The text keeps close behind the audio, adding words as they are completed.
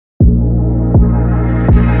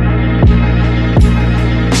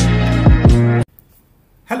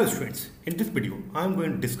Hello students, in this video I am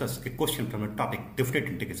going to discuss a question from a topic definite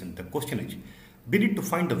integration. The question is, we need to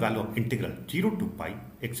find the value of integral 0 to pi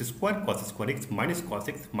x square cos square x minus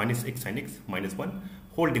x sin x minus 1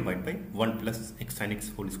 whole divided by 1 plus x sin x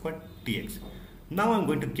whole square dx. Now I am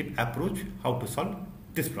going to give approach how to solve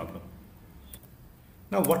this problem.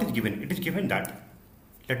 Now what is given? It is given that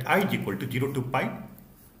let I is equal to 0 to pi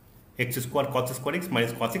x square cos square x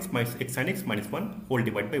minus x sin x minus 1 whole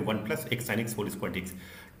divided by 1 plus x sin x whole square dx.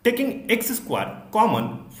 Taking x square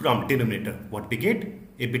common from denominator, what we get?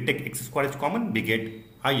 If we take x square as common, we get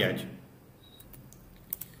I as.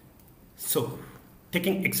 So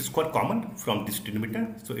taking x square common from this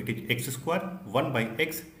denominator, so it is x square 1 by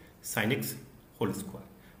x sin x whole square.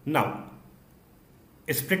 Now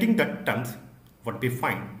splitting the terms, what we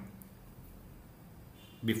find?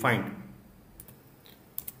 We find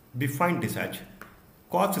this as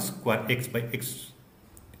cos square x by x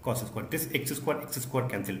cos square. This x square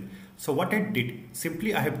cancel. So what I did,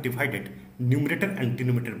 simply I have divided numerator and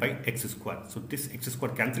denominator by x square. So this x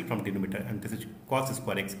square cancel from denominator, and this is cos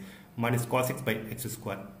square x minus cos x by x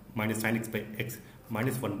square minus sin x by x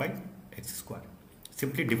minus 1 by x square.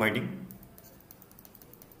 Simply dividing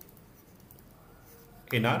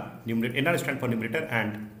NR, NR stand for numerator,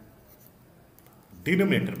 and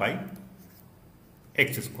denominator by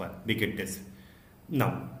x square, we get this.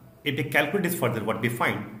 Now if we calculate this further, what we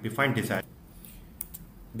find this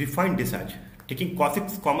as taking cos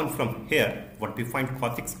x common from here, what we find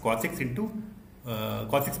cos x into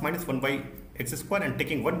cos x minus 1 by x square, and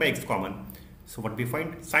taking 1 by x common, so what we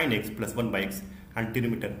find sin x plus 1 by x, and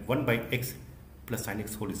denominator 1 by x plus sin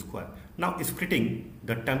x whole square. Now splitting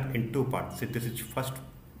the term in two parts. So this is first,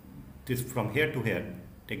 this from here to here,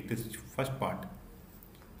 take this first part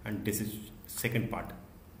and this is second part.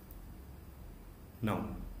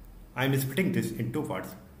 Now I am splitting this in two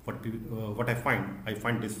parts. What I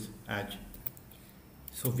find this as,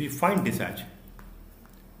 so we find this as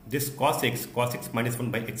this cos x minus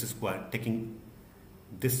 1 by x square, taking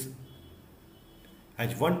this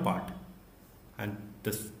as one part, and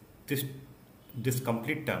this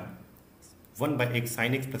complete term 1 by x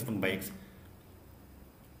sin x plus 1 by x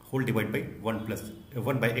whole divided by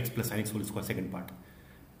 1 by x plus sin x whole square, second part.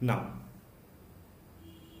 Now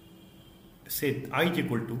say I is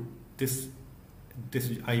equal to this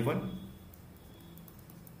is I1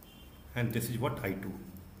 and this is what I2.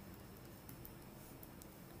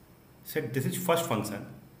 Set this is first function,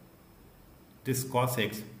 this cos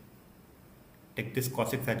x, take this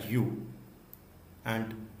cos x as u,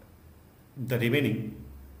 and the remaining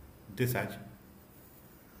this as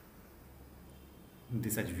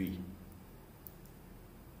v.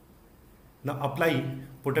 Now apply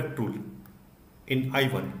product rule in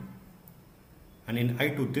I1, and in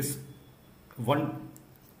I2 this one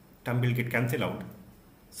term will get cancelled out.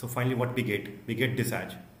 So finally what we get this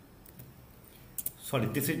as, sorry,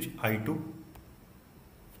 this is I2,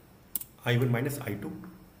 I1 minus I2.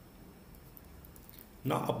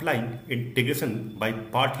 Now applying integration by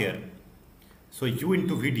part here, so u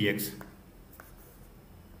into v dx,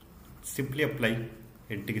 simply apply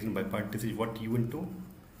integration by part. This is what u into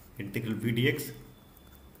integral v dx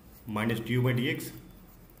minus du by dx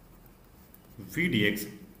v dx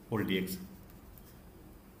whole dx.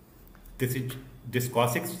 This is this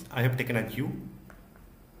cos x I have taken as u,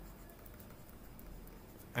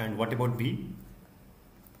 and what about v?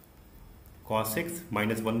 Cos x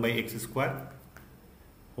minus 1 by x square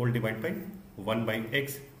whole divided by 1 by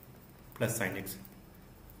x plus sin x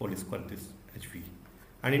whole square, this as v.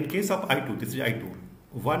 And in case of I2, this is I2,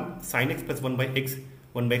 1 sin x plus 1 by x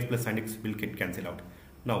plus sin x will get cancelled out.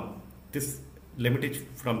 Now this limit is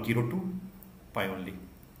from 0 to pi only,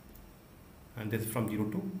 and this is from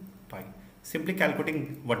 0 to pi. Simply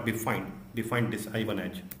calculating what we find this I1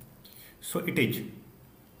 as. So it is,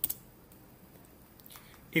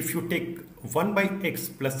 if you take 1 by x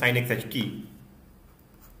plus sin x as key,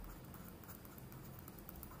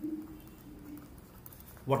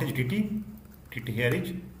 what is dt? Dt here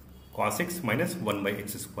is cos x minus 1 by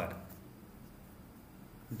x square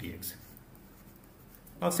dx.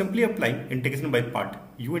 Now simply applying integration by part,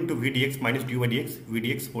 u into v dx minus du by dx, v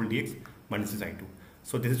dx whole dx minus this I2.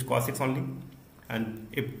 So this is cos x only, and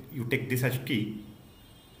if you take this as t,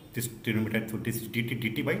 this denominator, so this is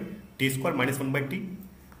dt by t square minus 1 by t,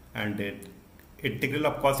 and integral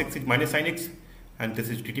of cos x is minus sin x, and this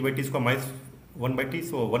is dt by t square minus 1 by t,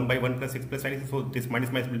 so 1 by 1 plus x plus sin x, so this minus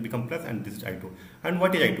will become plus, and this is I2. And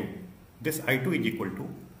what is I2? This I2 is equal to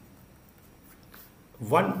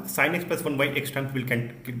 1 sin x plus 1 by x terms will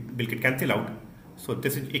get cancelled out, so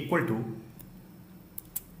this is equal to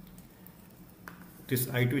this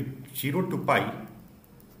I2 is 0 to pi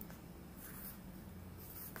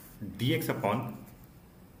dx upon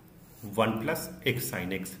 1 plus x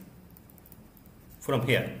sin x. From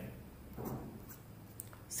here,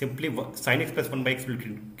 simply sin x plus 1 by x will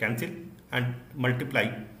cancel and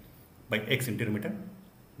multiply by x in denominator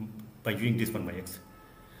by using this 1 by x.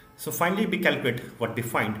 So finally we calculate what we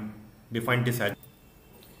find. We find this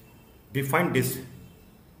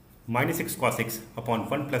minus x cos x upon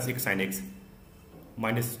 1 plus x sin x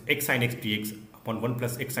minus x sin x dx upon 1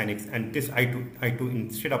 plus x sin x, and this I2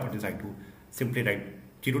 instead of this I2 simply write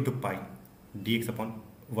 0 to pi dx upon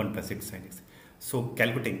 1 plus x sin x. So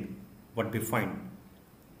calculating what we find,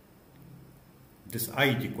 this I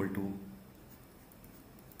is equal to,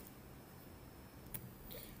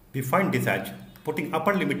 we find this as putting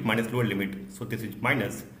upper limit minus lower limit, so this is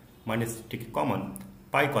minus take a common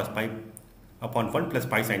pi cos pi upon 1 plus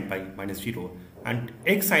pi sin pi minus 0, and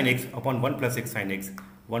x sin x upon 1 plus x sin x.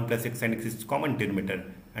 1 plus x sin x is common denominator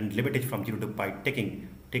and limit is from 0 to pi,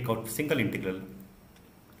 take out single integral,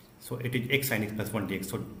 so it is x sin x plus 1 dx.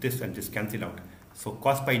 So this and this cancel out, so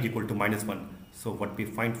cos pi is equal to minus 1. So what we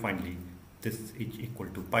find finally, this is equal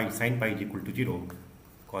to pi, sin pi is equal to 0,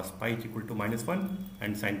 cos pi is equal to minus 1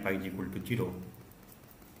 and sin pi is equal to 0.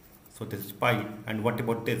 So this is pi, and what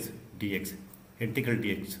about this dx, integral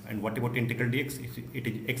dx, and what about integral dx? It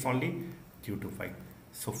is x only, 0 to 5.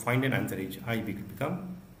 So final answer is I will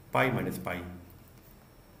become pi minus pi.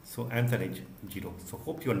 So answer is 0. So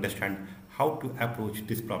hope you understand how to approach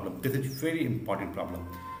this problem. This is very important problem.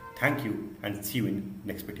 Thank you and see you in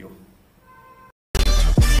next video.